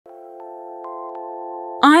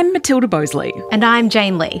I'm Matilda Boseley. And I'm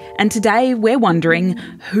Jane Lee. And today we're wondering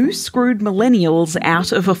who screwed millennials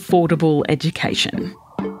out of affordable education.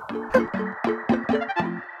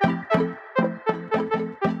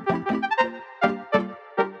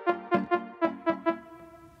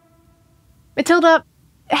 Matilda,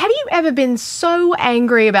 have you ever been so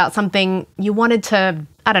angry about something you wanted to,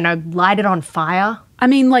 light it on fire? I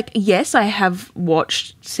mean, yes, I have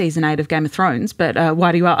watched season 8 of Game of Thrones, but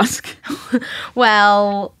why do you ask?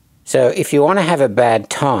 Well... So if you want to have a bad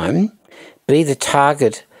time, be the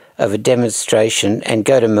target of a demonstration and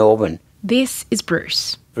go to Melbourne. This is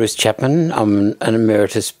Bruce. Bruce Chapman. I'm an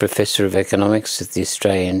emeritus professor of economics at the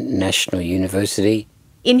Australian National University.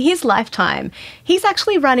 In his lifetime, he's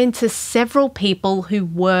actually run into several people who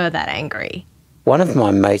were that angry. One of my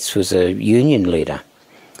mates was a union leader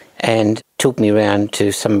and took me around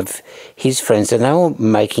to some of his friends, and they were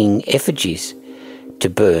making effigies to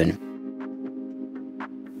burn.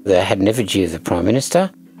 They had an effigy of the Prime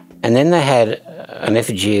Minister, and then they had an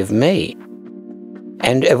effigy of me.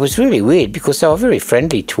 And it was really weird because they were very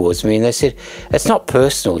friendly towards me, and they said, it's not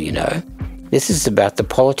personal, you know. This is about the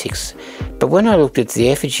politics. But when I looked at the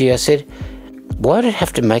effigy, I said, why did it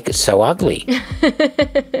have to make it so ugly?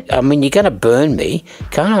 I mean, you're going to burn me.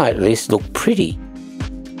 Can't I at least look pretty?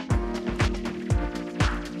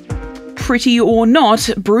 Pretty or not,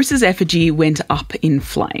 Bruce's effigy went up in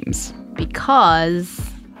flames. Because...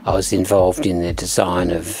 I was involved in the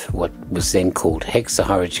design of what was then called HECS, the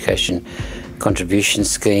Higher Education Contribution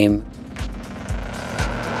Scheme.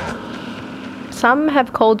 Some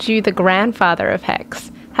have called you the grandfather of HECS.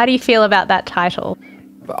 How do you feel about that title?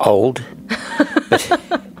 Old.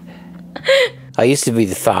 But I used to be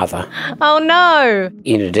the father. Oh no!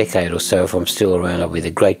 In a decade or so, if I'm still around, I'll be the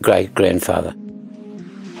great-great-grandfather.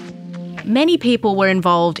 Many people were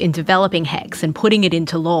involved in developing HECS and putting it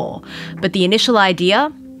into law, but the initial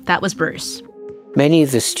idea, that was Bruce. Many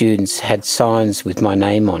of the students had signs with my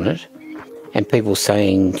name on it and people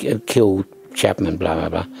saying, kill Chapman, blah, blah,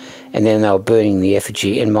 blah. And then they were burning the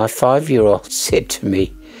effigy, and my 5-year-old said to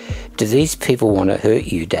me, do these people want to hurt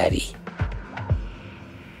you, Daddy?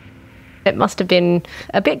 It must have been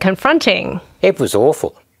a bit confronting. It was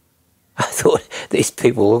awful. I thought, these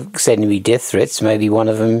people sending me death threats, maybe one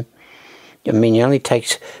of them... I mean, it only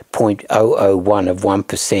takes 0.001 of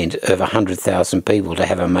 1% of 100,000 people to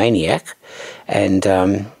have a maniac,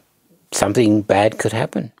 and something bad could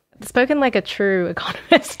happen. Spoken like a true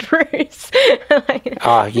economist, Bruce.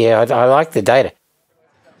 Oh, yeah, I like the data.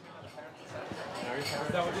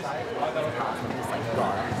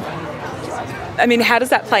 I mean, how does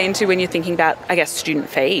that play into when you're thinking about, I guess, student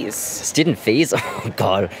fees? Student fees? Oh,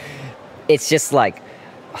 God. It's just like...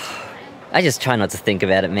 I just try not to think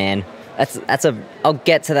about it, man. I'll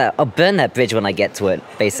get to that. I'll burn that bridge when I get to it,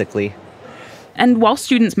 basically. And while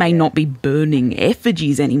students may not be burning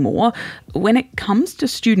effigies anymore, when it comes to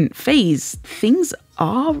student fees, things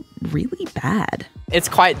are really bad. It's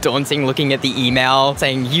quite daunting looking at the email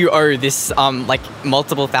saying you owe this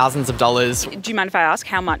multiple thousands of dollars. Do you mind if I ask,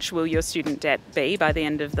 how much will your student debt be by the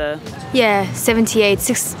end of the... Yeah,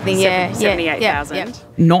 78,000. Yeah.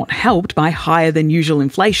 Not helped by higher than usual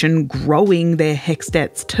inflation growing their HECS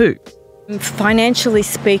debts too. Financially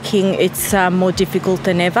speaking, it's more difficult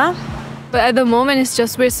than ever. But at the moment, it's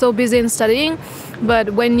just we're so busy in studying.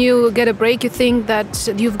 But when you get a break, you think that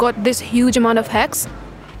you've got this huge amount of HECS.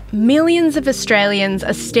 Millions of Australians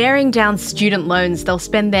are staring down student loans they'll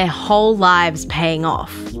spend their whole lives paying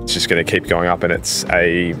off. It's just going to keep going up, and it's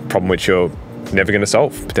a problem which you're never going to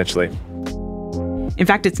solve, potentially. In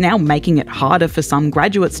fact, it's now making it harder for some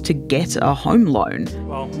graduates to get a home loan.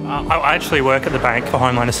 Well, I actually work at the bank for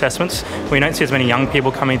home loan assessments. We don't see as many young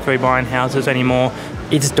people coming through buying houses anymore.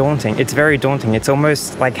 It's daunting. It's very daunting. It's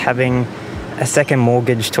almost like having a second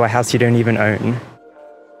mortgage to a house you don't even own.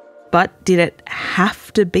 But did it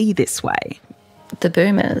have to be this way? The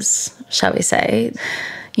boomers, shall we say,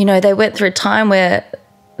 they went through a time where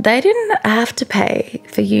they didn't have to pay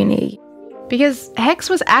for uni. Because HECS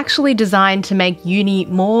was actually designed to make uni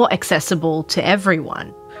more accessible to everyone.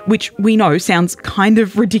 Which we know sounds kind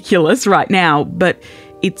of ridiculous right now, but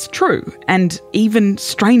it's true. And even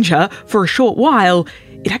stranger, for a short while,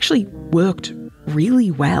 it actually worked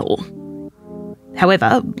really well.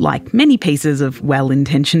 However, like many pieces of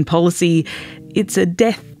well-intentioned policy, it's a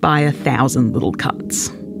death by 1,000 little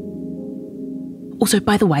cuts. Also,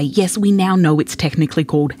 by the way, yes, we now know it's technically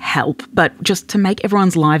called HELP, but just to make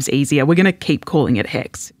everyone's lives easier, we're going to keep calling it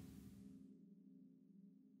HECS.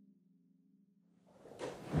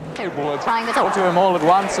 Trying to talk to him all at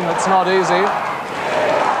once, and it's not easy.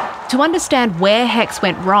 To understand where HECS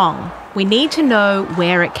went wrong, we need to know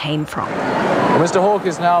where it came from. Well, Mr Hawke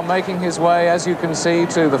is now making his way, as you can see,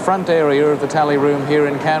 to the front area of the tally room here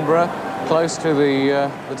in Canberra, close to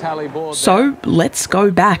the tally board. So let's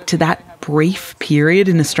go back to that brief period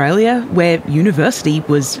in Australia where university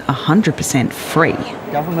was 100% free.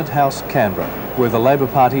 Government House, Canberra, where the Labor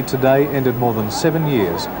Party today ended more than 7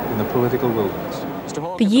 years in the political wilderness.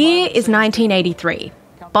 The year is 1983.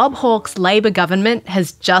 Bob Hawke's Labor government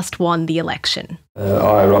has just won the election.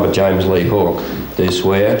 I, Robert James Lee Hawke, do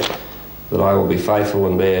swear that I will be faithful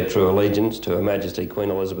and bear true allegiance to Her Majesty Queen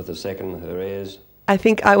Elizabeth II, her heirs. I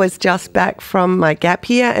think I was just back from my gap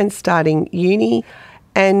year and starting uni.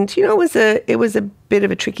 And, you know, it was a bit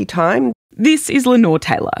of a tricky time. This is Lenore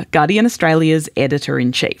Taylor, Guardian Australia's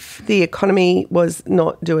editor-in-chief. The economy was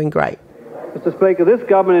not doing great. Mr Speaker, this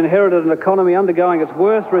government inherited an economy undergoing its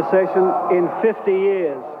worst recession in 50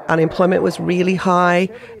 years. Unemployment was really high,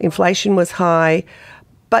 inflation was high,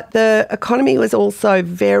 but the economy was also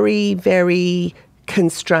very, very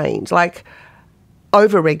constrained, like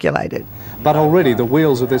over-regulated. But already the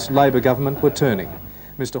wheels of this Labor government were turning.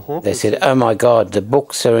 Mr Hawke... They said, oh my God, the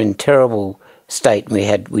books are in terrible state.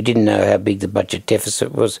 We didn't know how big the budget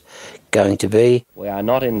deficit was going to be. We are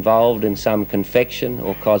not involved in some confection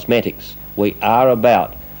or cosmetics. We are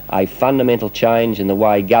about a fundamental change in the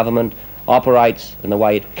way government operates and the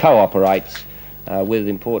way it cooperates with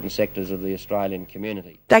important sectors of the Australian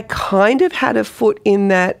community. They kind of had a foot in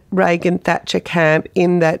that Reagan-Thatcher camp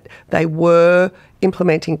in that they were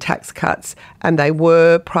implementing tax cuts and they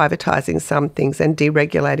were privatising some things and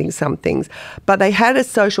deregulating some things. But they had a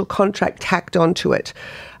social contract tacked onto it.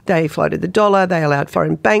 They floated the dollar, they allowed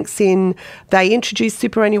foreign banks in, they introduced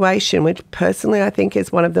superannuation, which personally I think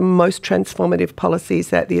is one of the most transformative policies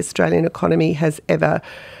that the Australian economy has ever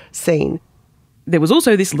seen. There was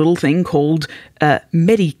also this little thing called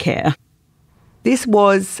Medicare. This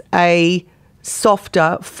was a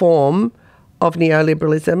softer form of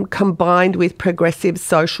neoliberalism combined with progressive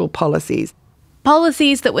social policies.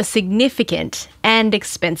 Policies that were significant and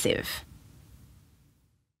expensive.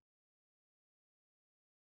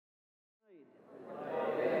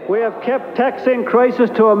 We have kept tax increases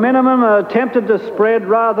to a minimum and attempted to spread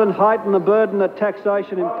rather than heighten the burden that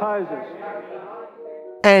taxation imposes.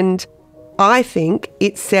 And I think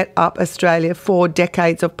it set up Australia for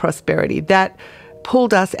decades of prosperity. That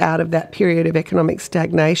pulled us out of that period of economic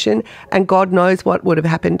stagnation, and God knows what would have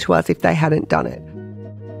happened to us if they hadn't done it.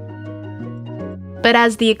 But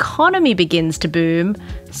as the economy begins to boom,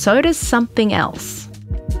 so does something else.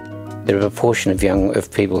 The proportion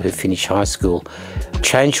of people who finish high school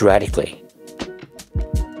changed radically.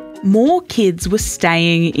 More kids were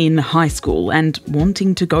staying in high school and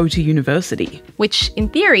wanting to go to university. Which, in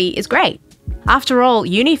theory, is great. After all,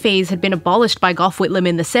 uni fees had been abolished by Gough Whitlam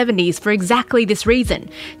in the 70s for exactly this reason,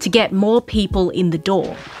 to get more people in the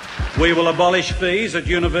door. We will abolish fees at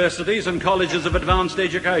universities and colleges of advanced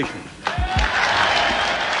education.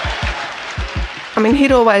 I mean,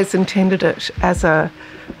 he'd always intended it as a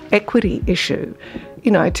equity issue,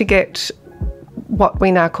 you know, to get what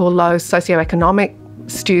we now call low socioeconomic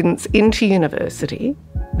students into university.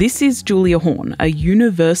 This is Julia Horn, a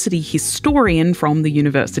university historian from the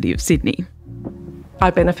University of Sydney. I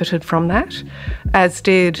benefited from that, as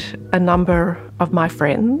did a number of my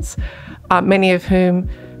friends, many of whom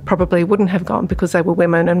probably wouldn't have gone because they were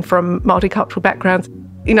women and from multicultural backgrounds.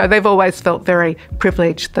 You know, they've always felt very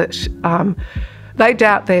privileged that they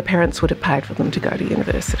doubt their parents would have paid for them to go to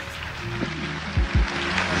university.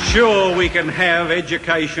 Sure, we can have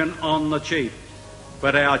education on the cheap,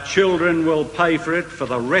 but our children will pay for it for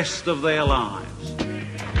the rest of their lives.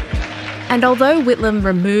 And although Whitlam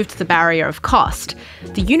removed the barrier of cost,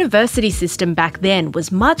 the university system back then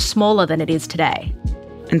was much smaller than it is today.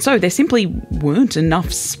 And so there simply weren't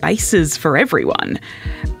enough spaces for everyone.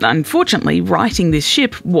 Unfortunately, righting this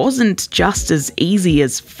ship wasn't just as easy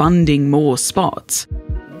as funding more spots.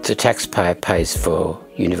 The taxpayer pays for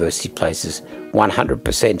university places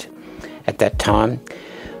 100% at that time,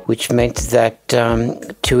 which meant that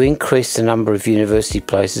to increase the number of university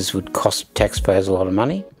places would cost taxpayers a lot of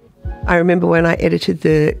money. I remember when I edited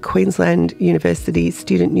the Queensland University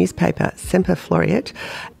student newspaper, Semper Floreat,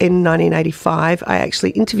 in 1985, I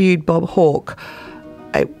actually interviewed Bob Hawke.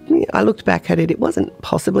 I looked back at it, it wasn't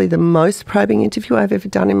possibly the most probing interview I've ever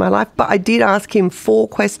done in my life, but I did ask him 4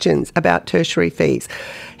 questions about tertiary fees.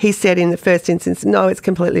 He said in the first instance, no, it's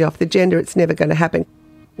completely off the agenda, it's never going to happen,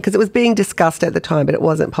 because it was being discussed at the time, but it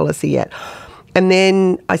wasn't policy yet. And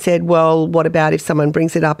then I said, well, what about if someone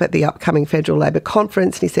brings it up at the upcoming Federal Labor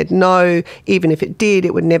Conference? And he said, no, even if it did,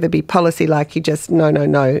 it would never be policy, like you just, no,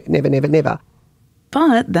 never.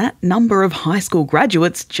 But that number of high school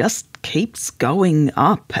graduates just keeps going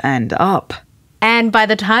up and up. And by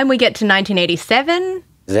the time we get to 1987...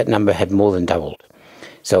 that number had more than doubled.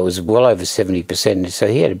 So it was well over 70%. So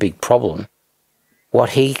he had a big problem.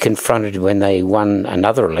 What he confronted when they won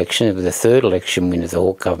another election, the third election win of the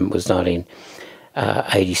Hawke government was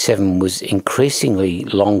 1987, was increasingly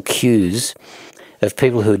long queues of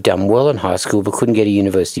people who had done well in high school but couldn't get a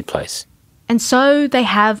university place. And so they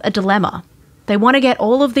have a dilemma. They want to get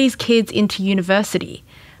all of these kids into university,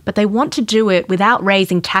 but they want to do it without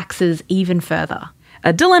raising taxes even further.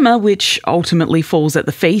 A dilemma which ultimately falls at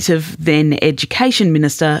the feet of then Education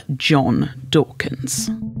Minister John Dawkins.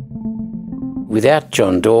 Without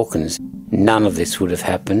John Dawkins, none of this would have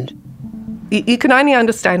happened. You can only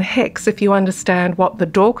understand HECS if you understand what the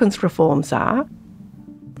Dawkins reforms are.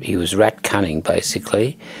 He was rat cunning,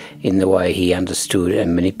 basically, in the way he understood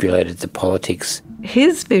and manipulated the politics.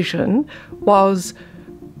 His vision was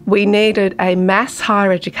we needed a mass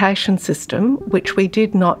higher education system, which we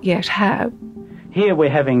did not yet have. Here we're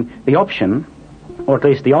having the option, or at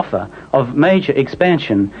least the offer, of major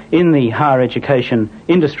expansion in the higher education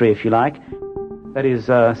industry, if you like. That is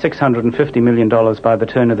 $650 million by the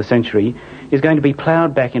turn of the century, is going to be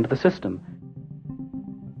ploughed back into the system.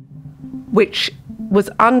 Which was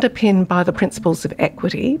underpinned by the principles of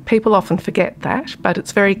equity. People often forget that, but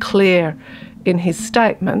it's very clear in his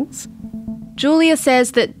statements. Julia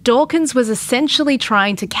says that Dawkins was essentially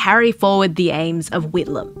trying to carry forward the aims of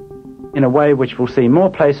Whitlam. In a way which will see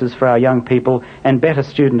more places for our young people and better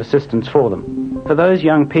student assistance for them. For those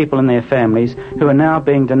young people and their families who are now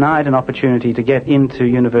being denied an opportunity to get into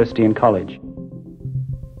university and college.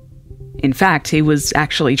 In fact, he was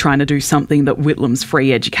actually trying to do something that Whitlam's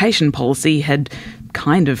free education policy had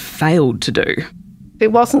kind of failed to do.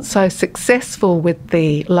 It wasn't so successful with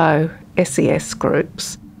the low SES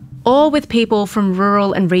groups. Or with people from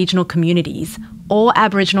rural and regional communities, or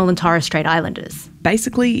Aboriginal and Torres Strait Islanders.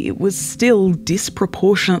 Basically, it was still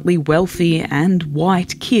disproportionately wealthy and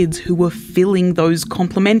white kids who were filling those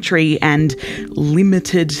complementary and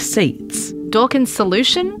limited seats. Dawkins'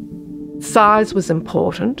 solution? Size was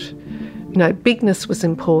important. Bigness was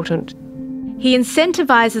important. He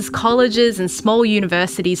incentivises colleges and small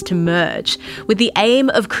universities to merge with the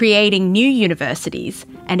aim of creating new universities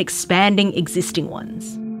and expanding existing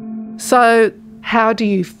ones. So how do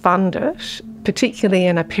you fund it, particularly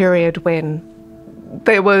in a period when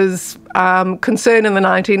there was concern in the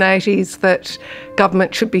 1980s that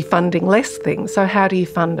government should be funding less things? So how do you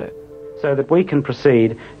fund it? So that we can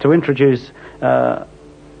proceed to introduce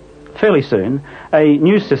fairly soon a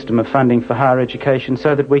new system of funding for higher education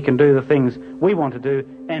so that we can do the things we want to do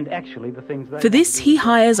and actually the things they... For this, he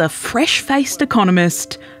hires a fresh-faced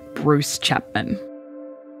economist, Bruce Chapman.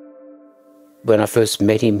 When I first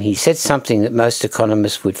met him, he said something that most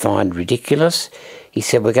economists would find ridiculous. He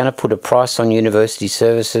said, we're going to put a price on university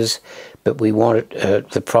services, but we want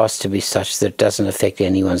the price to be such that it doesn't affect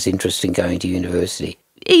anyone's interest in going to university.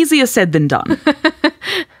 Easier said than done.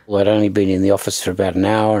 Well, I'd only been in the office for about an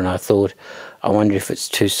hour and I thought, I wonder if it's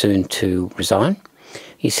too soon to resign.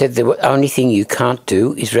 He said the only thing you can't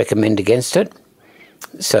do is recommend against it.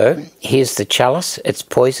 So here's the chalice, it's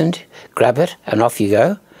poisoned, grab it and off you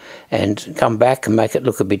go. And come back and make it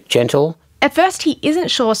look a bit gentle. At first, he isn't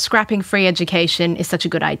sure scrapping free education is such a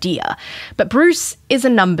good idea, but Bruce is a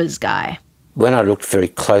numbers guy. When I looked very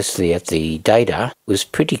closely at the data, it was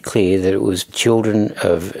pretty clear that it was children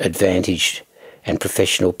of advantaged and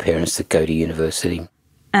professional parents that go to university.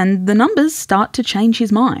 And the numbers start to change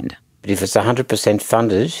his mind. But if it's 100%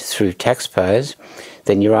 funded through taxpayers,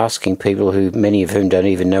 then you're asking people who, many of whom don't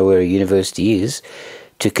even know where a university is,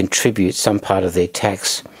 to contribute some part of their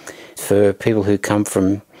tax. For people who come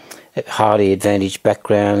from highly advantaged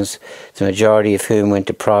backgrounds, the majority of whom went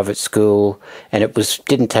to private school, and it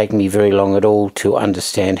didn't take me very long at all to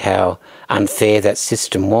understand how unfair that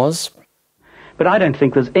system was. But I don't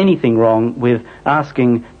think there's anything wrong with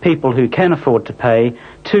asking people who can afford to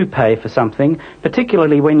pay for something,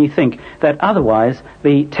 particularly when you think that otherwise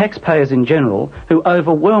the taxpayers in general, who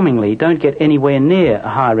overwhelmingly don't get anywhere near a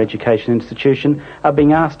higher education institution, are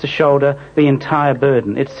being asked to shoulder the entire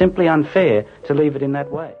burden. It's simply unfair to leave it in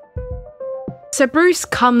that way. So Bruce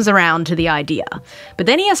comes around to the idea, but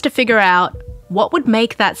then he has to figure out what would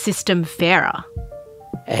make that system fairer.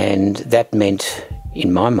 And that meant,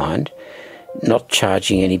 in my mind, not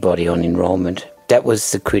charging anybody on enrolment. That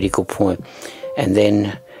was the critical point. And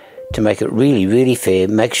then to make it really, really fair,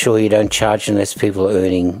 make sure you don't charge unless people are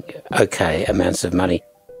earning okay amounts of money.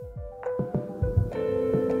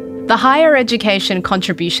 The Higher Education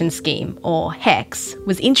Contribution Scheme, or HECS,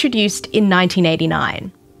 was introduced in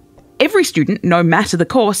 1989. every student, no matter the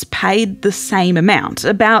course, paid the same amount,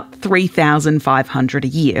 about $3,500 a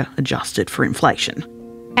year, adjusted for inflation.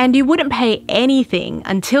 And you wouldn't pay anything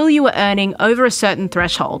until you were earning over a certain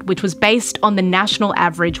threshold, which was based on the national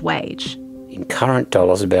average wage. In current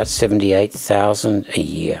dollars, about $78,000 a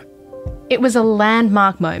year. It was a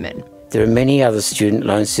landmark moment. There are many other student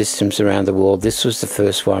loan systems around the world. This was the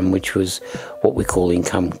first one, which was what we call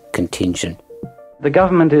income contingent. The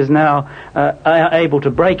government is now able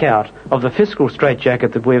to break out of the fiscal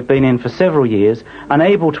straitjacket that we've been in for several years,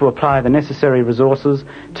 unable to apply the necessary resources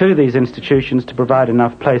to these institutions to provide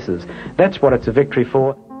enough places. That's what it's a victory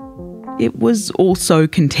for. It was also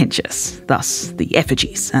contentious, thus the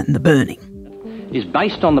effigies and the burning. Is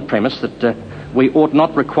based on the premise that we ought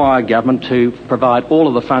not require government to provide all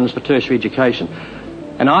of the funds for tertiary education.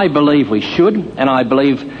 And I believe we should, and I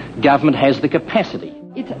believe government has the capacity.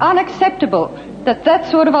 It's unacceptable that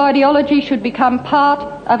that sort of ideology should become part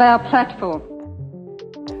of our platform.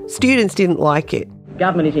 Students didn't like it.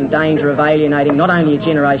 Government is in danger of alienating not only a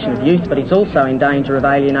generation of youth, but it's also in danger of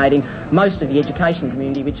alienating most of the education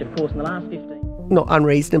community, which of course in the last 15... Not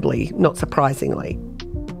unreasonably, not surprisingly.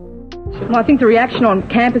 Well, I think the reaction on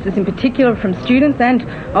campuses in particular from students and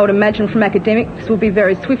I would imagine from academics will be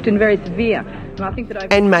very swift and very severe. And I think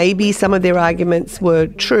that and maybe some of their arguments were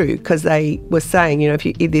true because they were saying,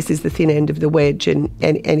 if this is the thin end of the wedge and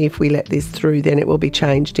if we let this through, then it will be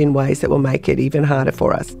changed in ways that will make it even harder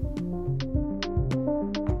for us.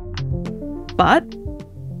 But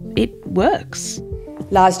it works.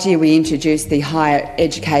 Last year we introduced the Higher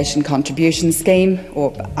Education Contribution Scheme,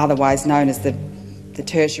 or otherwise known as the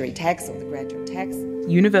tertiary tax or the graduate tax.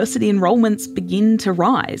 University enrolments begin to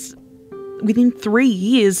rise. Within 3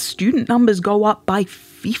 years, student numbers go up by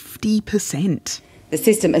 50%. The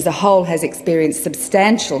system as a whole has experienced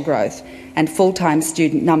substantial growth, and full-time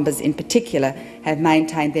student numbers in particular have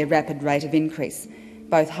maintained their rapid rate of increase.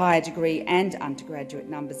 Both higher degree and undergraduate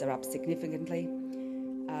numbers are up significantly.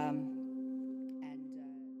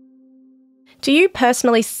 Do you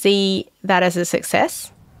personally see that as a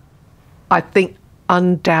success? I think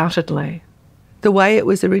undoubtedly. The way it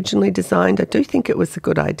was originally designed, I do think it was a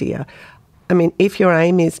good idea. I mean, if your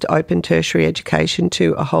aim is to open tertiary education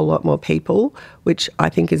to a whole lot more people, which I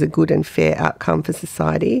think is a good and fair outcome for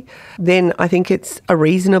society, then I think it's a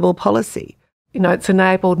reasonable policy. It's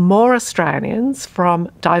enabled more Australians from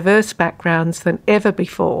diverse backgrounds than ever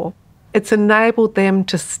before. It's enabled them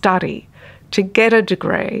to study, to get a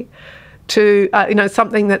degree, to,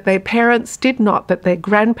 something that their parents did not, that their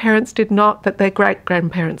grandparents did not, that their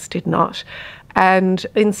great-grandparents did not, and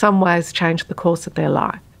in some ways changed the course of their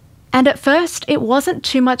life. And at first, it wasn't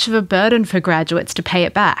too much of a burden for graduates to pay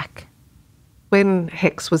it back. When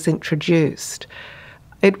HECS was introduced,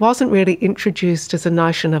 it wasn't really introduced as a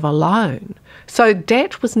notion of a loan. So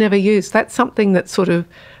debt was never used. That's something that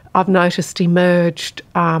I've noticed emerged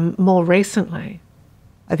more recently.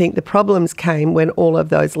 I think the problems came when all of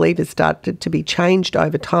those levers started to be changed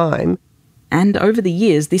over time. And over the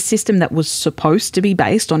years, this system that was supposed to be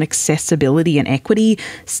based on accessibility and equity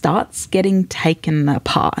starts getting taken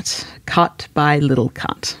apart, cut by little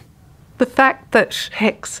cut. The fact that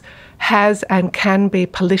HECS has and can be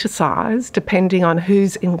politicised, depending on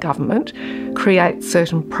who's in government, creates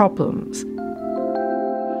certain problems.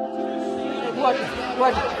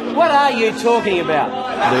 What are you talking about?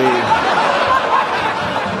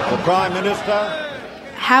 The Prime Minister.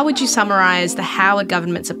 How would you summarise the Howard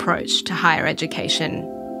government's approach to higher education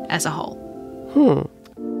as a whole?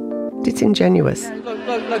 Disingenuous.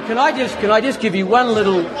 Look, can I just give you one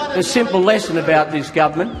a simple lesson about this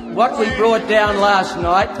government? What we brought down last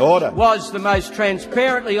night was the most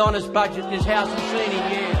transparently honest budget this House has seen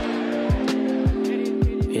in years.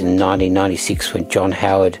 In 1996, when John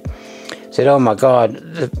Howard said, "Oh my God,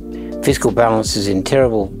 the fiscal balance is in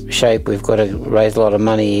terrible shape, we've got to raise a lot of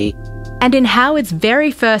money." And in Howard's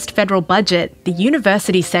very first federal budget, the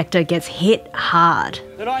university sector gets hit hard.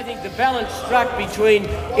 That I think the balance struck between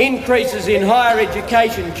increases in higher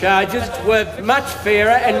education charges were much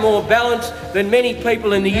fairer and more balanced than many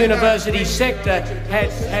people in the university sector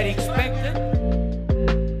had expected.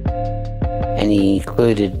 And he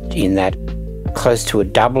included in that close to a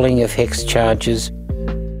doubling of HECS charges.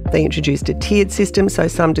 They introduced a tiered system, so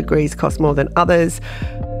some degrees cost more than others.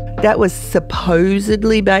 That was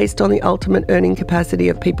supposedly based on the ultimate earning capacity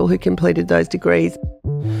of people who completed those degrees.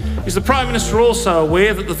 Is the Prime Minister also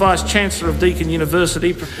aware that the Vice-Chancellor of Deakin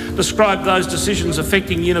University described those decisions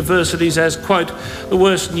affecting universities as, quote, the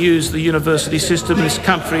worst news the university system in this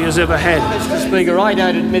country has ever had? Mr Speaker, I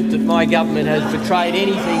don't admit that my government has betrayed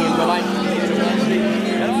anything in relation to university.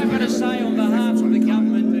 And I've got to say on behalf of the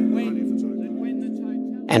government that when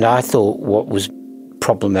And I thought what was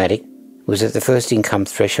problematic was that the first income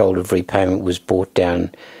threshold of repayment was brought down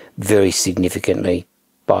very significantly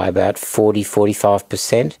by about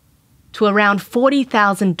 45%. To around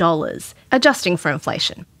 $40,000, adjusting for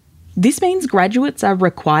inflation. This means graduates are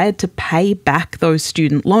required to pay back those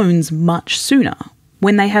student loans much sooner,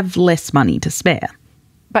 when they have less money to spare.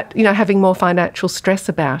 But, you know, having more financial stress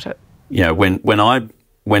about it. You know, when I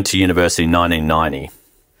went to university in 1990,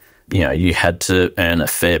 you know, you had to earn a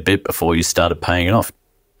fair bit before you started paying it off.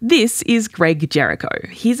 This is Greg Jericho.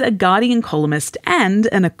 He's a Guardian columnist and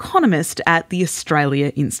an economist at the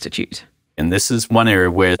Australia Institute. And this is one area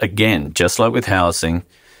where, again, just like with housing,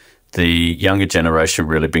 the younger generation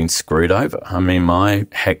really been screwed over. I mean, my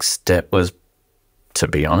HECS debt was, to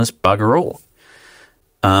be honest, bugger all.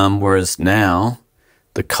 Whereas now,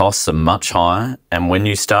 the costs are much higher, and when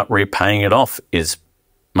you start repaying it off is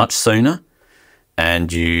much sooner,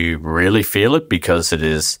 and you really feel it because it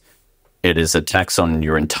is a tax on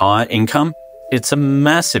your entire income. It's a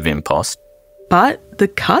massive impost. But the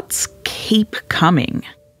cuts keep coming.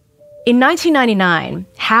 In 1999,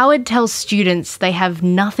 Howard tells students they have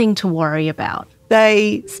nothing to worry about.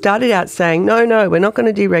 They started out saying, no, we're not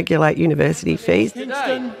going to deregulate university fees.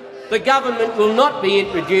 Today, the government will not be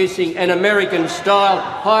introducing an American-style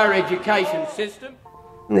higher education system.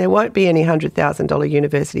 And there won't be any $100,000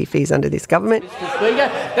 university fees under this government. Mr. Speaker,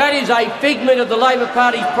 that is a figment of the Labor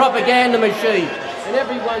Party's propaganda machine. And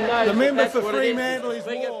everyone knows the member for Fremantle is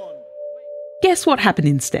warned. Guess what happened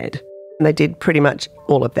instead? And they did pretty much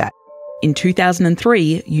all of that. In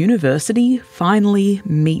 2003, university finally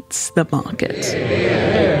meets the market.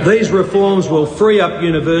 These reforms will free up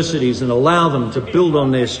universities and allow them to build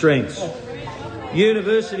on their strengths.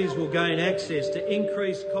 Universities will gain access to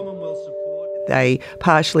increased Commonwealth support. They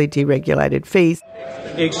partially deregulated fees.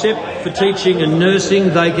 Except for teaching and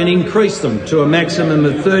nursing, they can increase them to a maximum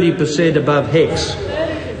of 30% above HECS.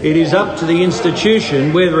 It is up to the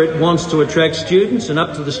institution whether it wants to attract students and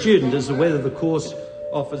up to the student as to whether the course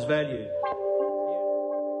offers value.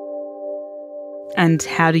 And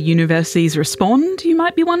how do universities respond, you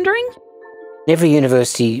might be wondering? Every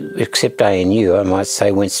university except ANU, I might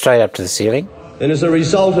say, went straight up to the ceiling. And as a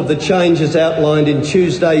result of the changes outlined in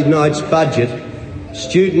Tuesday night's budget,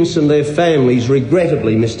 students and their families,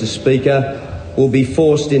 regrettably, Mr. Speaker, will be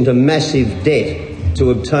forced into massive debt to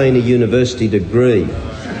obtain a university degree.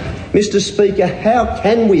 Mr. Speaker, how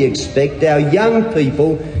can we expect our young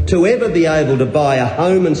people to ever be able to buy a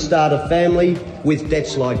home and start a family with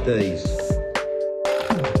debts like these?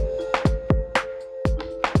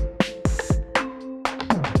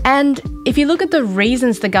 And if you look at the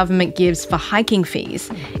reasons the government gives for hiking fees,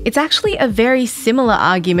 it's actually a very similar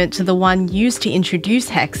argument to the one used to introduce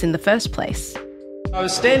HECS in the first place. I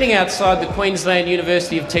was standing outside the Queensland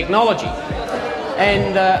University of Technology,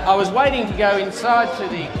 and I was waiting to go inside to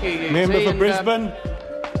the QUT. Member for Brisbane.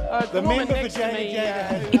 The member for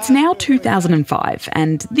Jane. It's now 2005,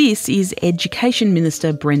 and this is Education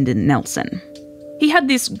Minister Brendan Nelson. He had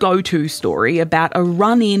this go-to story about a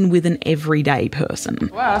run-in with an everyday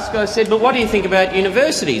person. I said, but what do you think about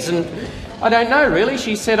universities? And I don't know, really.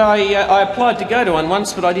 She said, I applied to go to one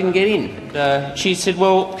once, but I didn't get in. She said,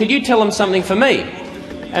 well, could you tell them something for me?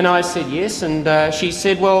 And I said, yes. And she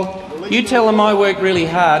said, well, you tell them I work really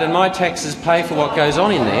hard and my taxes pay for what goes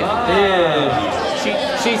on in there.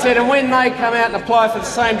 Yeah. She said, and when they come out and apply for the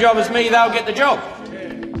same job as me, they'll get the job.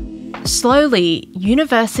 Slowly,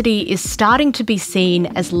 university is starting to be seen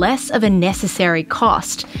as less of a necessary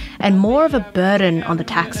cost and more of a burden on the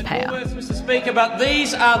taxpayer. Mr. Speaker, but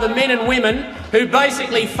these are the men and women who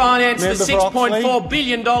basically finance the $6.4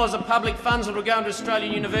 billion of public funds that will go into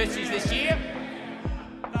Australian universities this year.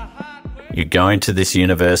 You're going to this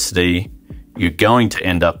university, you're going to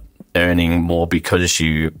end up earning more because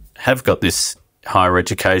you have got this higher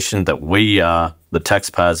education that the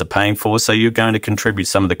taxpayers are paying for, so you're going to contribute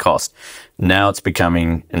some of the cost. Now it's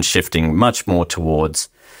becoming and shifting much more towards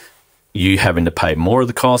you having to pay more of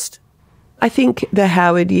the cost. I think the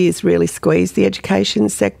Howard years really squeezed the education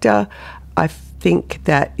sector. I think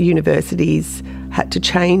that universities had to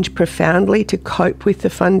change profoundly to cope with the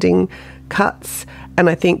funding cuts, and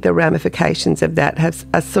I think the ramifications of that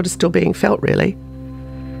are sort of still being felt, really.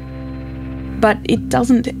 But it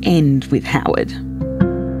doesn't end with Howard.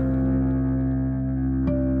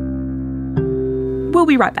 We'll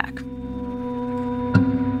be right back.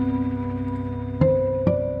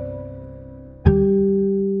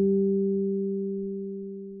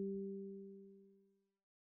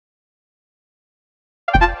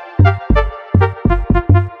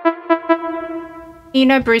 You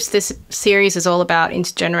know, Bruce, this series is all about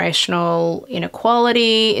intergenerational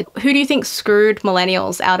inequality. Who do you think screwed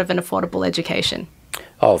millennials out of an affordable education?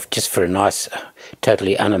 Oh, just for a nice,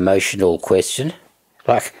 totally unemotional question,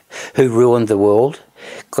 like who ruined the world?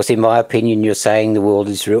 Because in my opinion, you're saying the world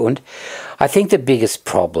is ruined. I think the biggest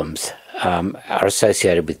problems are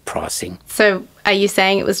associated with pricing. So are you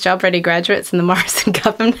saying it was job-ready graduates in the Morrison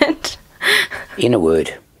government? In a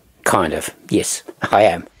word, kind of, yes, I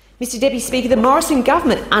am. Mr Deputy Speaker, the Morrison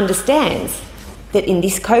government understands that in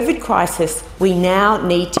this COVID crisis, we now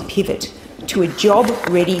need to pivot to a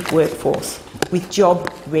job-ready workforce with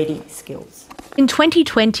job-ready skills. In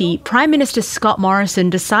 2020, Prime Minister Scott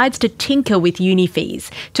Morrison decides to tinker with uni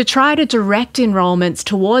fees to try to direct enrolments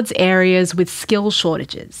towards areas with skill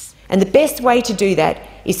shortages. And the best way to do that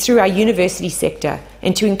is through our university sector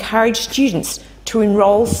and to encourage students to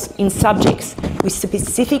enrol in subjects with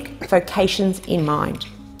specific vocations in mind.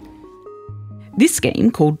 This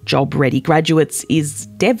scheme, called Job Ready Graduates, is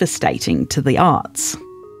devastating to the arts.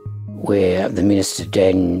 Where the Minister,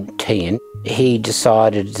 Dan Tehan, he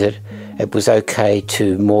decided that it was okay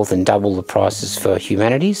to more than double the prices for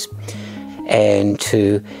humanities and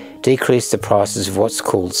to decrease the prices of what's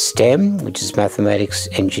called STEM, which is mathematics,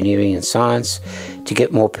 engineering and science, to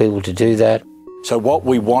get more people to do that. So what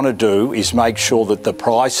we want to do is make sure that the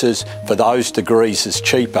prices for those degrees is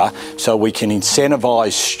cheaper so we can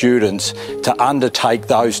incentivise students to undertake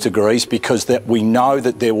those degrees because that we know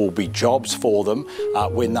that there will be jobs for them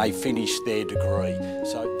when they finish their degree.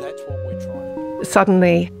 So that's what we're trying to do.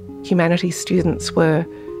 Suddenly, humanities students were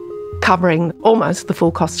covering almost the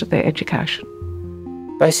full cost of their education.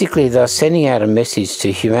 Basically, they're sending out a message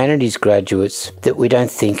to humanities graduates that we don't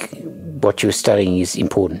think what you're studying is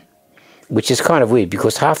important. Which is kind of weird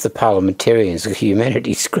because half the parliamentarians are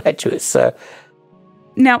humanities graduates. So,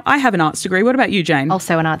 now, I have an arts degree. What about you, Jane?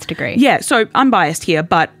 Also an arts degree. Yeah, so I'm biased here,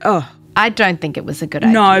 but I don't think it was a good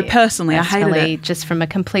idea. No, personally, I hated it. Just from a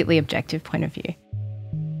completely objective point of view.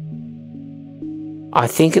 I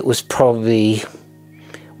think it was probably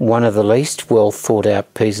one of the least well thought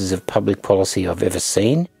out pieces of public policy I've ever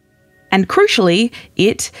seen. And crucially,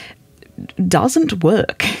 it doesn't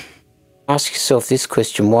work. Ask yourself this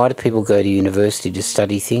question: why do people go to university to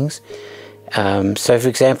study things? So, for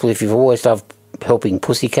example, if you've always loved helping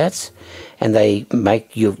pussycats and they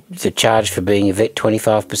make the charge for being a vet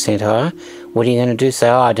 25% higher, what are you going to do? Say,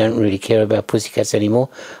 oh, I don't really care about pussycats anymore,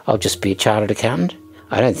 I'll just be a chartered accountant?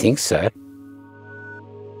 I don't think so.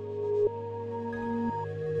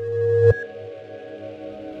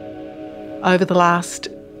 Over the last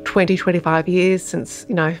 20, 25 years since,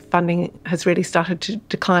 funding has really started to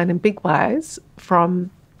decline in big ways from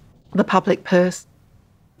the public purse.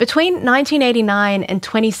 Between 1989 and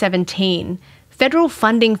 2017, federal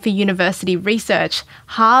funding for university research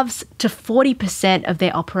halves to 40% of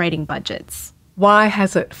their operating budgets. Why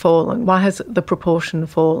has it fallen? Why has the proportion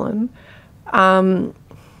fallen? You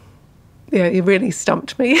really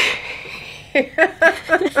stumped me.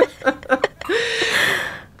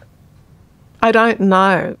 I don't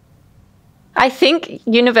know. I think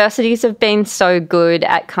universities have been so good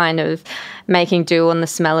at kind of making do on the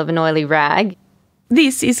smell of an oily rag.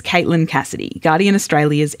 This is Caitlin Cassidy, Guardian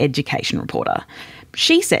Australia's education reporter.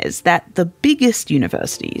 She says that the biggest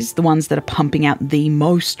universities, the ones that are pumping out the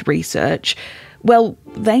most research, well,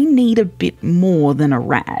 they need a bit more than a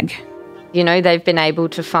rag. They've been able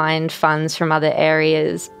to find funds from other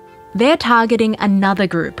areas. They're targeting another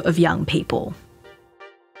group of young people.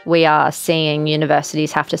 We are seeing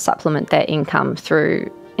universities have to supplement their income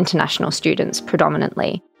through international students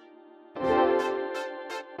predominantly.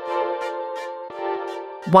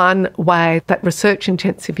 One way that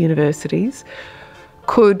research-intensive universities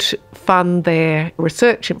could fund their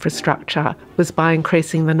research infrastructure was by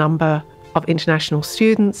increasing the number of international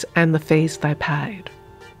students and the fees they paid.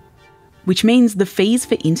 Which means the fees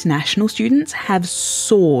for international students have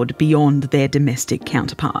soared beyond their domestic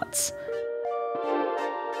counterparts.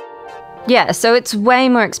 Yeah, so it's way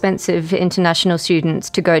more expensive for international students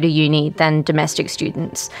to go to uni than domestic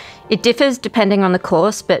students. It differs depending on the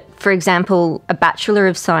course, but for example, a Bachelor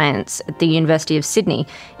of Science at the University of Sydney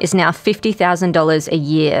is now $50,000 a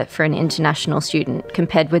year for an international student,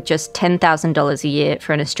 compared with just $10,000 a year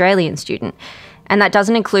for an Australian student. And that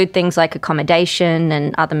doesn't include things like accommodation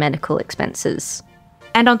and other medical expenses.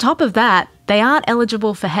 And on top of that, they aren't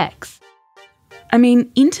eligible for HECS. I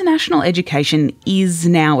mean, international education is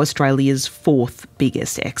now Australia's fourth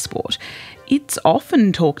biggest export. It's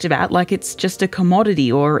often talked about like it's just a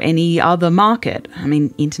commodity or any other market. I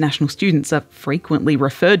mean, international students are frequently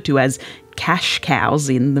referred to as cash cows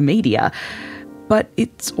in the media. But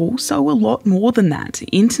it's also a lot more than that.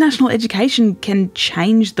 International education can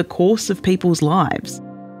change the course of people's lives.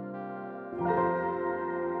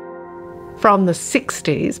 From the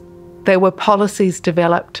 60s, there were policies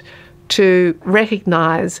developed to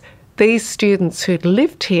recognise these students who'd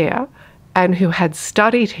lived here and who had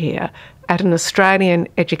studied here at an Australian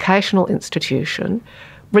educational institution,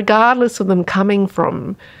 regardless of them coming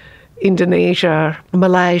from Indonesia,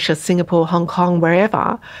 Malaysia, Singapore, Hong Kong,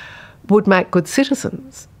 wherever, would make good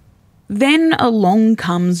citizens. Then along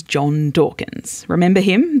comes John Dawkins. Remember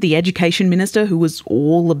him, the education minister who was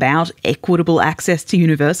all about equitable access to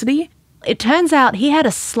university? It turns out he had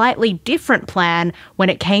a slightly different plan when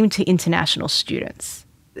it came to international students.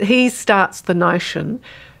 He starts the notion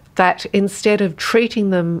that instead of treating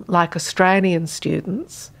them like Australian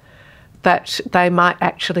students, that they might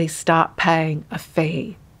actually start paying a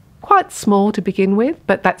fee. Quite small to begin with,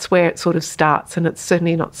 but that's where it sort of starts, and it's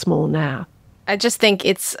certainly not small now. I just think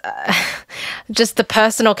it's just the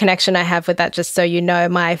personal connection I have with that. Just so you know,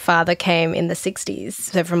 my father came in the 60s,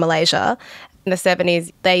 so from Malaysia. In the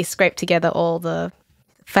 70s, they scraped together all the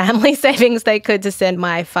family savings they could to send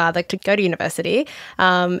my father to go to university.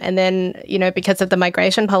 And then, you know, because of the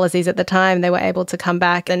migration policies at the time, they were able to come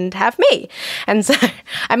back and have me. And so,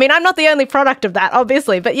 I mean, I'm not the only product of that,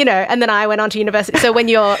 obviously, but, you know, and then I went on to university. So when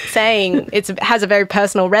you're saying it has a very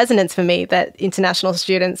personal resonance for me that international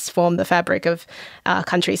students form the fabric of our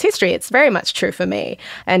country's history, it's very much true for me.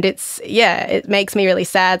 And it's, yeah, it makes me really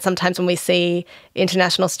sad sometimes when we see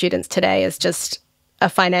international students today as just a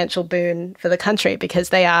financial boon for the country because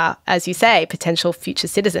they are, as you say, potential future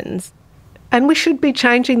citizens. And we should be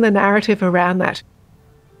changing the narrative around that.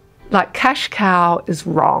 Like, cash cow is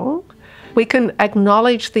wrong. We can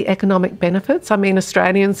acknowledge the economic benefits. I mean,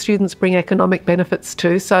 Australian students bring economic benefits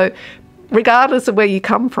too. So regardless of where you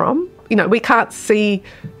come from, you know, we can't see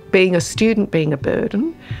being a student being a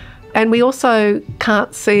burden. And we also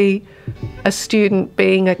can't see a student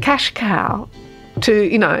being a cash cow. To,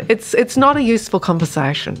 you know, it's not a useful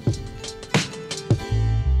conversation.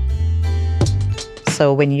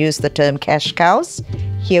 So when you use the term cash cows,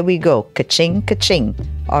 here we go, ka-ching, ka-ching,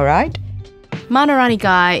 all right? Manarani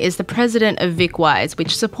Guy is the president of VicWise,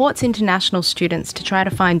 which supports international students to try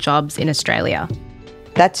to find jobs in Australia.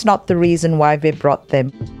 That's not the reason why we brought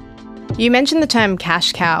them. You mentioned the term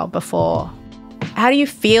cash cow before. How do you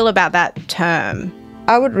feel about that term?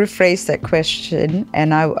 I would rephrase that question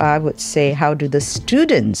and I would say, how do the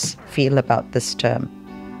students feel about this term?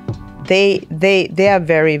 They are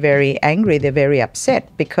very, very angry. They're very upset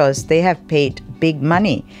because they have paid big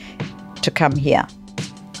money to come here.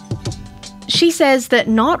 She says that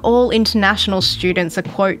not all international students are,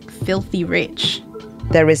 quote, filthy rich.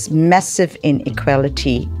 There is massive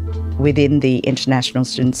inequality within the international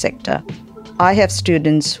student sector. I have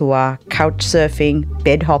students who are couch surfing,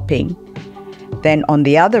 bed hopping. Then on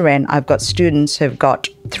the other end, I've got students who've got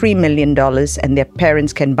 $3 million and their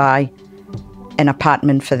parents can buy an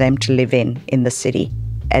apartment for them to live in the city.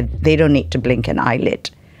 And they don't need to blink an eyelid.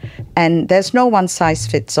 And there's no one size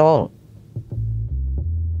fits all.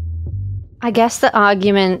 I guess the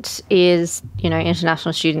argument is, you know,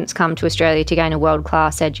 international students come to Australia to gain a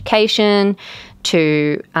world-class education,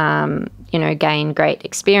 to, you know, gain great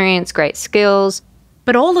experience, great skills.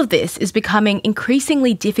 But all of this is becoming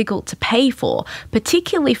increasingly difficult to pay for,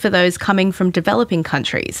 particularly for those coming from developing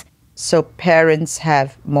countries. So parents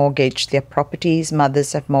have mortgaged their properties,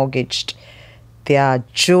 mothers have mortgaged their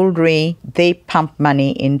jewelry. They pump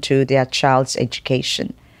money into their child's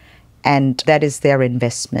education, and that is their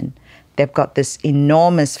investment. They've got this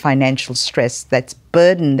enormous financial stress, that's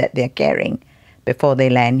burden that they're carrying before they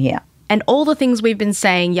land here. And all the things we've been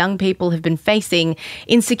saying young people have been facing,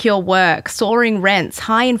 insecure work, soaring rents,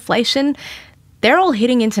 high inflation, they're all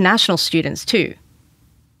hitting international students too.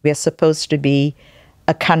 We're supposed to be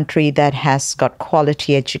a country that has got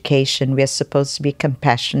quality education. We're supposed to be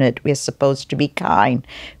compassionate. We're supposed to be kind.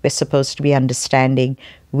 We're supposed to be understanding.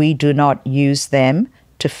 We do not use them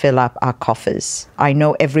to fill up our coffers. I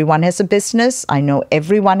know everyone has a business. I know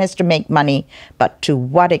everyone has to make money. But to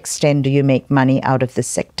what extent do you make money out of this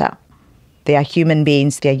sector? They are human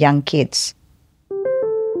beings. They are young kids.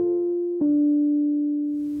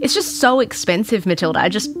 It's just so expensive, Matilda. I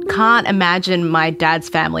just can't imagine my dad's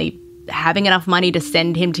family having enough money to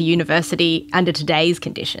send him to university under today's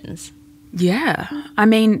conditions. Yeah. I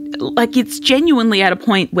mean, like, it's genuinely at a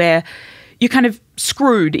point where you're kind of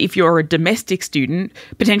screwed if you're a domestic student,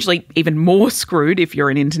 potentially even more screwed if you're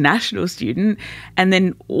an international student. And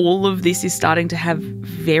then all of this is starting to have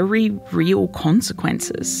very real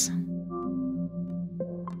consequences.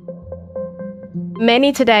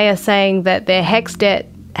 Many today are saying that their HECS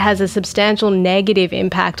debt has a substantial negative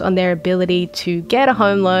impact on their ability to get a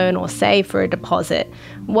home loan or save for a deposit.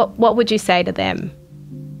 What would you say to them?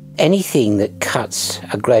 Anything that cuts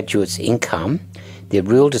a graduate's income, their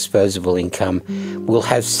real disposable income, will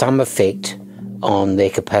have some effect on their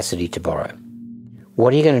capacity to borrow.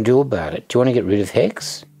 What are you going to do about it? Do you want to get rid of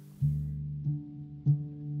HECS?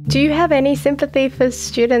 Do you have any sympathy for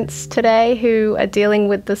students today who are dealing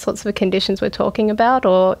with the sorts of conditions we're talking about,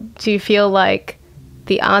 or do you feel like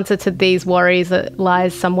the answer to these worries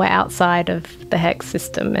lies somewhere outside of the HECS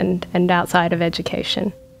system and outside of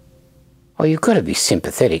education? Oh, you've got to be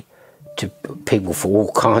sympathetic to people for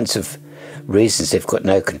all kinds of reasons they've got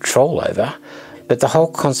no control over. But the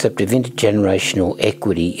whole concept of intergenerational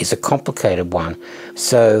equity is a complicated one.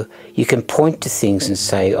 So you can point to things and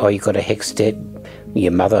say, oh, you've got a HECS debt,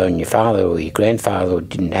 your mother and your father or your grandfather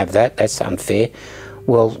didn't have that, that's unfair.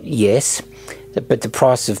 Well, yes, but the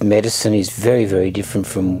price of medicine is very, very different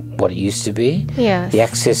from what it used to be. Yes. The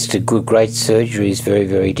access to great surgery is very,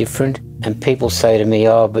 very different. And people say to me,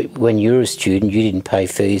 oh, but when you were a student, you didn't pay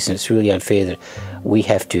fees and it's really unfair that we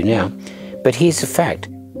have to now. But here's the fact.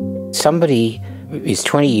 Somebody is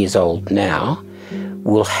 20 years old now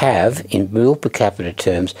will have, in real per capita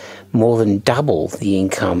terms, more than double the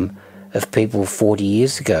income of people 40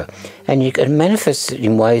 years ago. And you can manifest it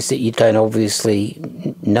in ways that you don't obviously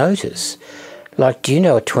notice. Like, do you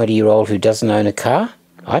know a 20-year-old who doesn't own a car?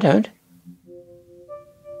 I don't.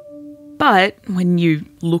 But when you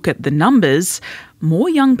look at the numbers, more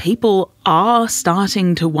young people are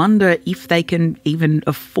starting to wonder if they can even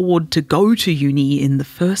afford to go to uni in the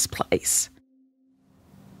first place.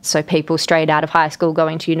 So people straight out of high school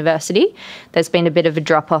going to university, there's been a bit of a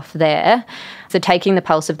drop-off there. So Taking the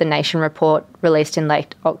Pulse of the Nation report released in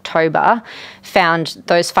late October found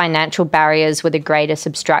those financial barriers were the greatest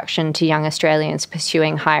obstruction to young Australians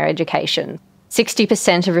pursuing higher education.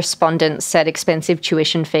 60% of respondents said expensive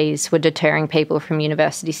tuition fees were deterring people from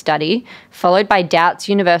university study, followed by doubts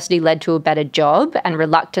university led to a better job and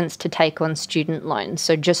reluctance to take on student loans.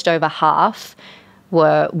 So just over half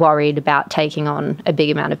were worried about taking on a big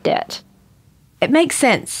amount of debt. It makes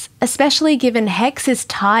sense, especially given HECS is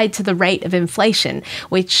tied to the rate of inflation,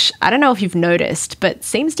 which I don't know if you've noticed, but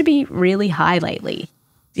seems to be really high lately.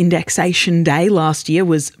 Indexation day last year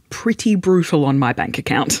was pretty brutal on my bank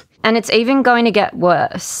account. And it's even going to get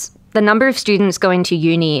worse. The number of students going to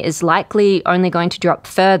uni is likely only going to drop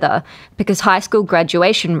further because high school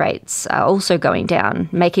graduation rates are also going down,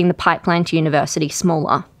 making the pipeline to university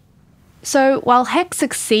smaller. So while HECS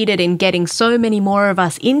succeeded in getting so many more of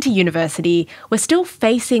us into university, we're still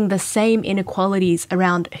facing the same inequalities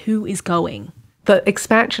around who is going. The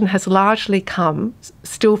expansion has largely come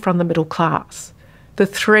still from the middle class. The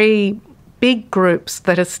three big groups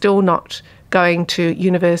that are still not going to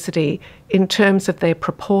university in terms of their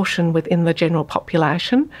proportion within the general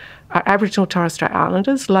population are Aboriginal Torres Strait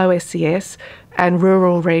Islanders, low SES, and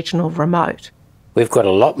rural, regional, remote. We've got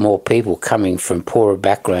a lot more people coming from poorer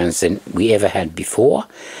backgrounds than we ever had before.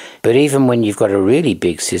 But even when you've got a really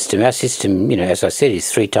big system, our system, as I said,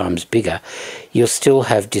 is 3 times bigger, you'll still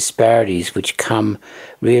have disparities which come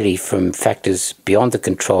really from factors beyond the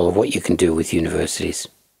control of what you can do with universities.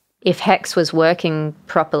 If HECS was working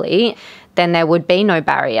properly, then there would be no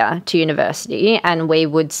barrier to university and we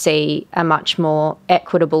would see a much more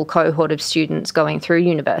equitable cohort of students going through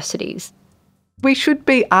universities. We should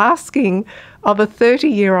be asking of a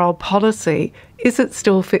 30-year-old policy, is it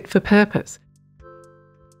still fit for purpose?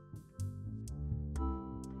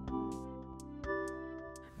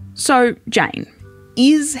 So, Jane,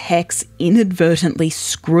 is HECS inadvertently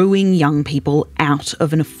screwing young people out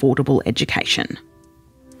of an affordable education?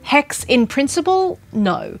 HECS in principle,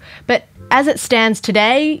 no. But as it stands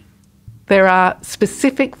today, there are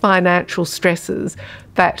specific financial stresses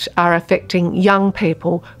that are affecting young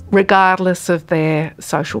people regardless of their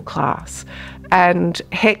social class. And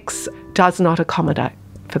HECS does not accommodate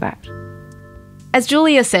for that. As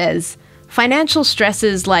Julia says, financial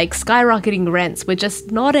stresses like skyrocketing rents were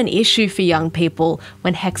just not an issue for young people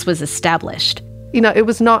when HECS was established. It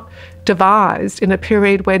was not devised in a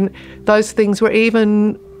period when those things were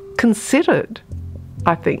even considered,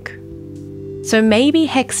 I think. So maybe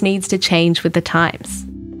HECS needs to change with the times.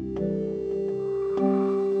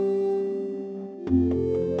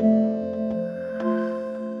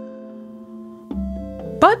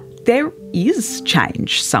 But there is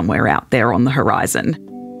change somewhere out there on the horizon.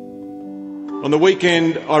 On the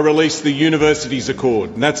weekend, I released the Universities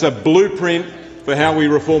Accord, and that's a blueprint for how we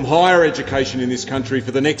reform higher education in this country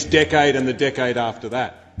for the next decade and the decade after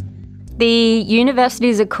that. The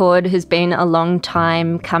Universities Accord has been a long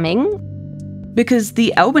time coming. because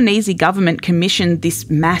the Albanese government commissioned this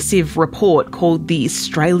massive report called the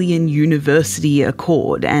Australian University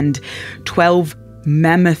Accord, and 12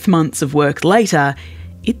 mammoth months of work later,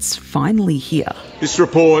 it's finally here. This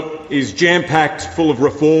report is jam-packed full of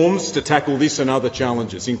reforms to tackle this and other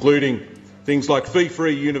challenges, including things like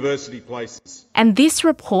fee-free university places. And this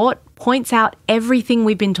report points out everything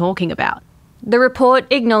we've been talking about. The report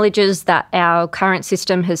acknowledges that our current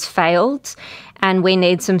system has failed and we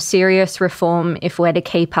need some serious reform if we're to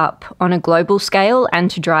keep up on a global scale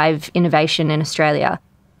and to drive innovation in Australia.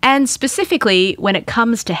 And specifically when it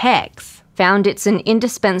comes to HECS. Found it's an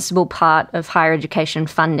indispensable part of higher education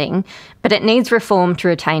funding, but it needs reform to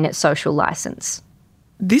retain its social licence.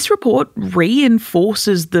 This report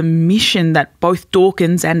reinforces the mission that both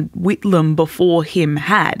Dawkins and Whitlam before him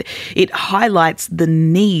had. It highlights the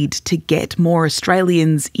need to get more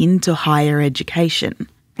Australians into higher education.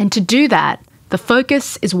 And to do that, the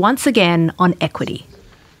focus is once again on equity.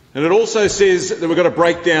 And it also says that we've got to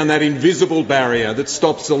break down that invisible barrier that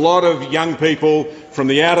stops a lot of young people from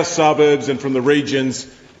the outer suburbs and from the regions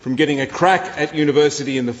from getting a crack at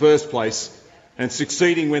university in the first place and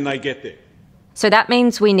succeeding when they get there. So that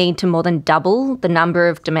means we need to more than double the number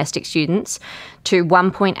of domestic students to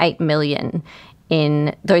 1.8 million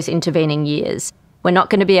in those intervening years. We're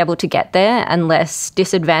not going to be able to get there unless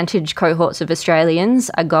disadvantaged cohorts of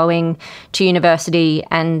Australians are going to university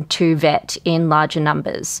and to vet in larger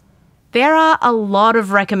numbers. There are a lot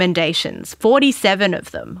of recommendations, 47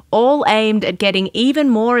 of them, all aimed at getting even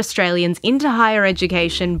more Australians into higher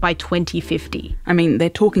education by 2050. I mean, they're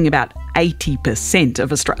talking about 80%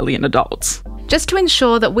 of Australian adults. Just to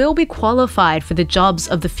ensure that we'll be qualified for the jobs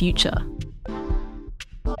of the future.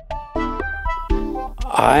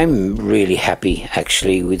 I'm really happy,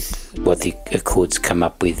 actually, with what the Accord's come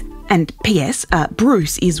up with. And P.S.,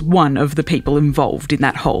 Bruce is one of the people involved in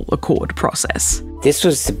that whole Accord process. This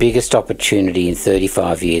was the biggest opportunity in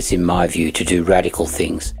 35 years, in my view, to do radical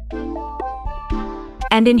things.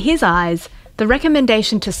 And in his eyes, the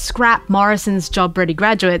recommendation to scrap Morrison's job-ready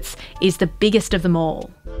graduates is the biggest of them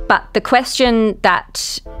all. But the question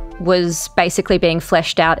that was basically being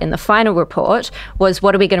fleshed out in the final report was,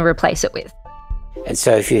 what are we going to replace it with? And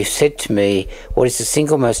so if you said to me, what is the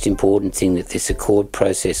single most important thing that this Accord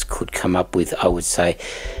process could come up with, I would say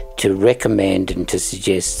to recommend and to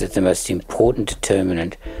suggest that the most important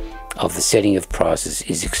determinant of the setting of prices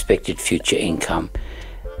is expected future income.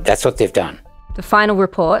 That's what they've done. The final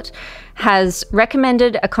report has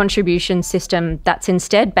recommended a contribution system that's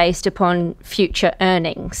instead based upon future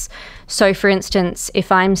earnings. So, for instance,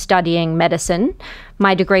 if I'm studying medicine,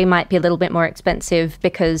 my degree might be a little bit more expensive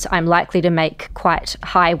because I'm likely to make quite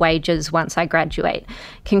high wages once I graduate.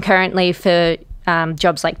 Concurrently, for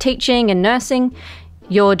jobs like teaching and nursing,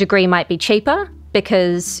 your degree might be cheaper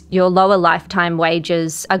because your lower lifetime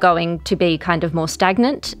wages are going to be kind of more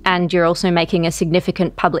stagnant and you're also making a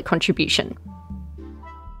significant public contribution.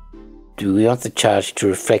 Do we want the charge to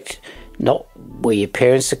reflect not where your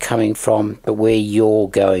parents are coming from, but where you're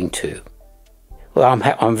going to? Well,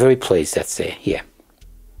 I'm very pleased that's there, yeah.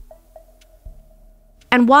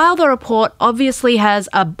 And while the report obviously has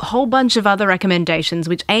a whole bunch of other recommendations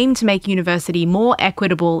which aim to make university more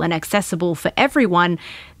equitable and accessible for everyone,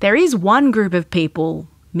 there is one group of people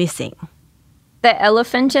missing. The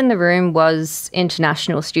elephant in the room was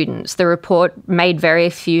international students. The report made very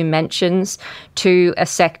few mentions to a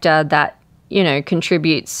sector that, you know,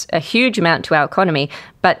 contributes a huge amount to our economy,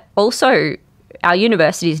 but also our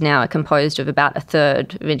universities now are composed of about a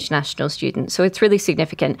third of international students. So it's really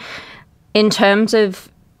significant. In terms of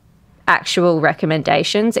actual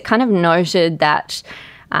recommendations, it kind of noted that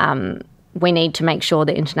we need to make sure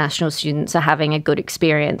that international students are having a good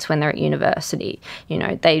experience when they're at university. You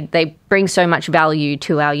know, they bring so much value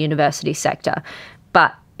to our university sector,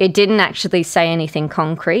 but it didn't actually say anything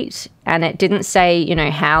concrete, and it didn't say, you know,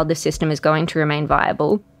 how the system is going to remain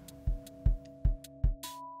viable.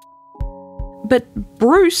 But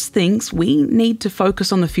Bruce thinks we need to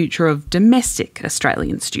focus on the future of domestic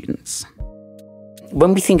Australian students.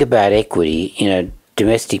 When we think about equity in a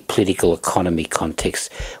domestic political economy context,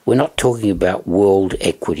 we're not talking about world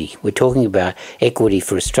equity. We're talking about equity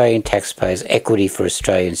for Australian taxpayers, equity for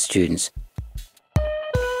Australian students.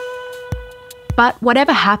 But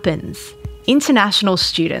whatever happens, international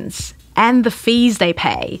students and the fees they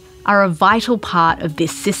pay are a vital part of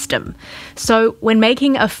this system. So when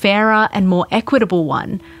making a fairer and more equitable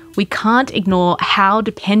one, we can't ignore how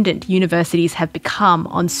dependent universities have become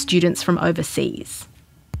on students from overseas.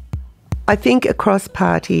 I think across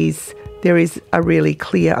parties there is a really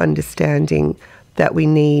clear understanding that we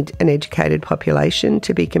need an educated population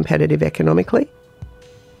to be competitive economically.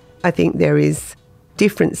 I think there is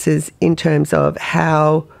differences in terms of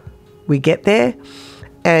how we get there,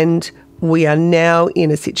 and we are now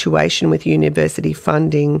in a situation with university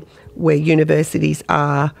funding where universities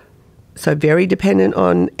are so very dependent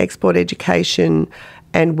on export education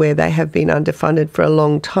and where they have been underfunded for a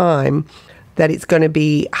long time, that it's going to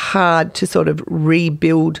be hard to sort of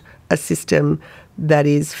rebuild a system that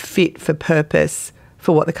is fit for purpose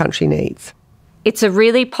for what the country needs. It's a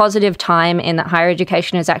really positive time in that higher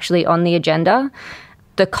education is actually on the agenda.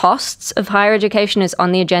 The costs of higher education is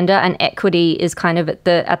on the agenda, and equity is kind of at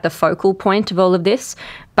the focal point of all of this,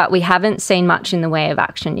 but we haven't seen much in the way of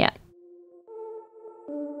action yet.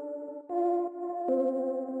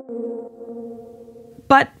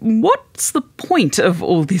 But what's the point of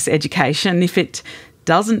all this education if it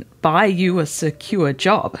doesn't buy you a secure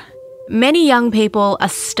job? Many young people are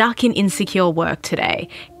stuck in insecure work today,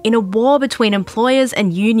 in a war between employers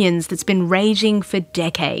and unions that's been raging for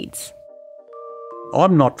decades.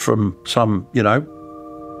 I'm not from some,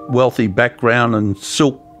 wealthy background and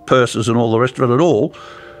silk purses and all the rest of it at all.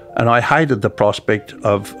 And I hated the prospect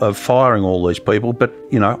of firing all these people. But,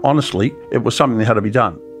 honestly, it was something that had to be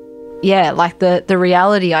done. Yeah, like the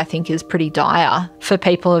reality, I think, is pretty dire for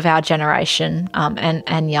people of our generation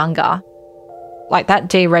and younger. Like that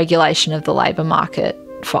deregulation of the labour market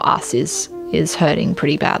for us is hurting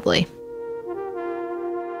pretty badly.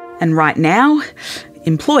 And right now,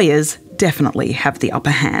 employers definitely have the upper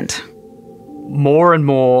hand. More and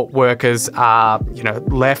more workers are,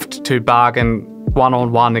 left to bargain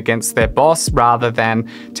one-on-one against their boss rather than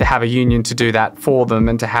to have a union to do that for them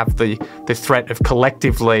and to have the threat of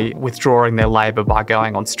collectively withdrawing their labour by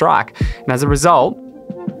going on strike. And as a result,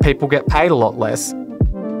 people get paid a lot less.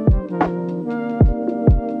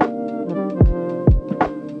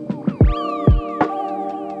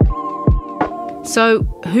 So,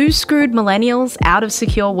 who screwed millennials out of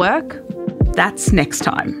secure work? That's next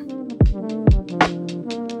time.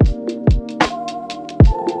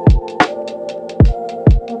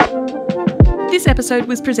 This episode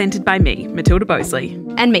was presented by me, Matilda Boseley.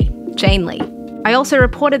 And me, Jane Lee. I also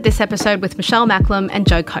reported this episode with Michelle Macklem and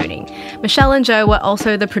Joe Koning. Michelle and Joe were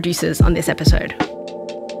also the producers on this episode.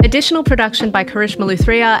 Additional production by Karishma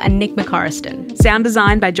Luthria and Nick McCorriston. Sound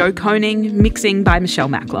design by Joe Koning, mixing by Michelle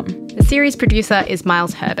Macklem. The series producer is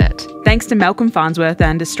Miles Herbert. Thanks to Malcolm Farnsworth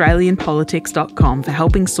and AustralianPolitics.com for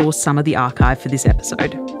helping source some of the archive for this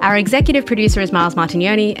episode. Our executive producer is Miles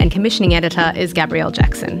Martignoni and commissioning editor is Gabrielle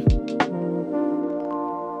Jackson.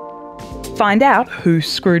 Find out who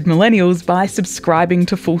screwed millennials by subscribing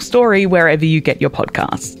to Full Story wherever you get your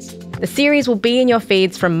podcasts. The series will be in your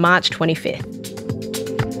feeds from March 25th.